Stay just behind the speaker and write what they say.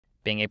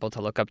Being able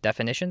to look up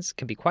definitions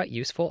can be quite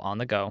useful on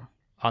the go.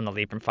 On the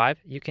Librem 5,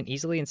 you can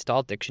easily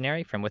install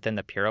Dictionary from within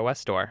the PureOS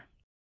store.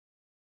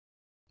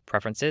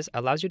 Preferences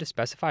allows you to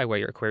specify where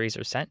your queries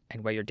are sent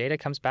and where your data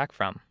comes back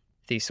from.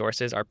 These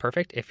sources are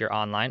perfect if you're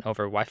online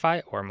over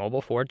Wi-Fi or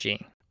mobile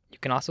 4G. You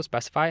can also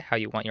specify how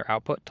you want your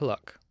output to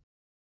look.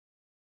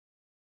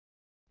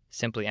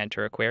 Simply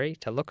enter a query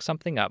to look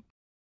something up.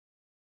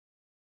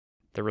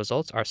 The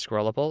results are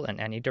scrollable in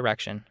any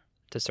direction.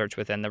 To search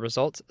within the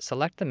results,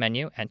 select the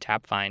menu and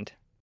tap Find.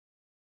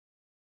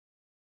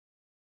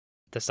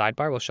 The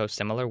sidebar will show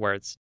similar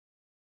words.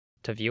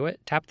 To view it,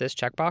 tap this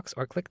checkbox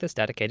or click this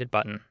dedicated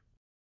button.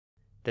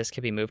 This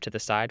can be moved to the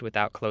side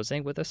without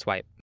closing with a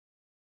swipe.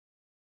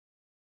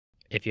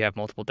 If you have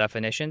multiple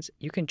definitions,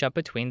 you can jump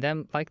between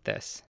them like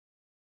this.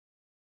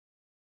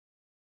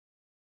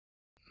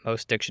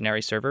 Most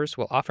dictionary servers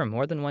will offer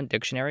more than one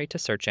dictionary to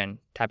search in.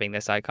 Tapping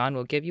this icon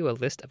will give you a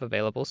list of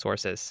available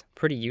sources.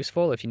 Pretty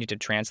useful if you need to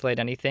translate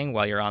anything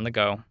while you're on the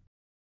go.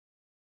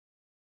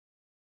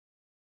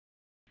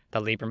 The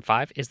Librem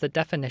 5 is the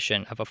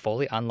definition of a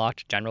fully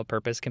unlocked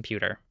general-purpose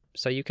computer,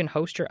 so you can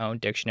host your own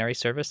dictionary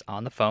service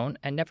on the phone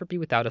and never be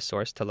without a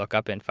source to look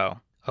up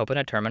info. Open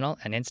a terminal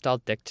and install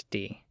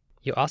dict-d.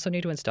 You also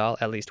need to install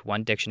at least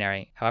one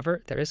dictionary.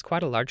 However, there is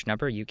quite a large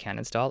number you can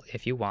install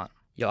if you want.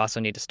 You'll also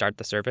need to start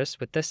the service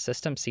with this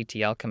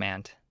systemctl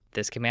command.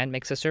 This command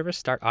makes the service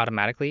start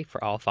automatically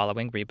for all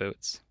following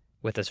reboots.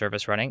 With the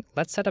service running,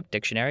 let's set up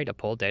Dictionary to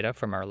pull data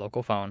from our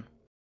local phone.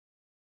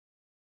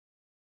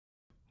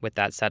 With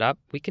that set up,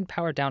 we can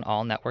power down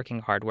all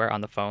networking hardware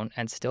on the phone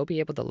and still be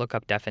able to look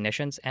up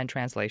definitions and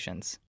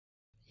translations.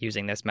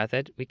 Using this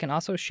method, we can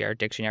also share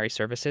dictionary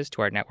services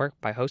to our network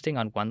by hosting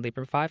on one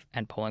Librem 5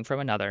 and pulling from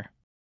another.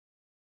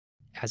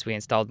 As we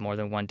installed more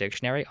than one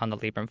dictionary on the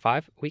Librem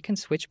 5, we can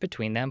switch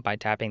between them by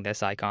tapping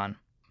this icon.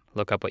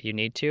 Look up what you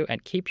need to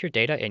and keep your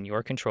data in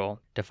your control.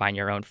 Define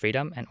your own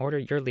freedom and order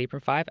your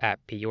Librem 5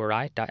 at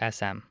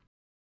puri.sm.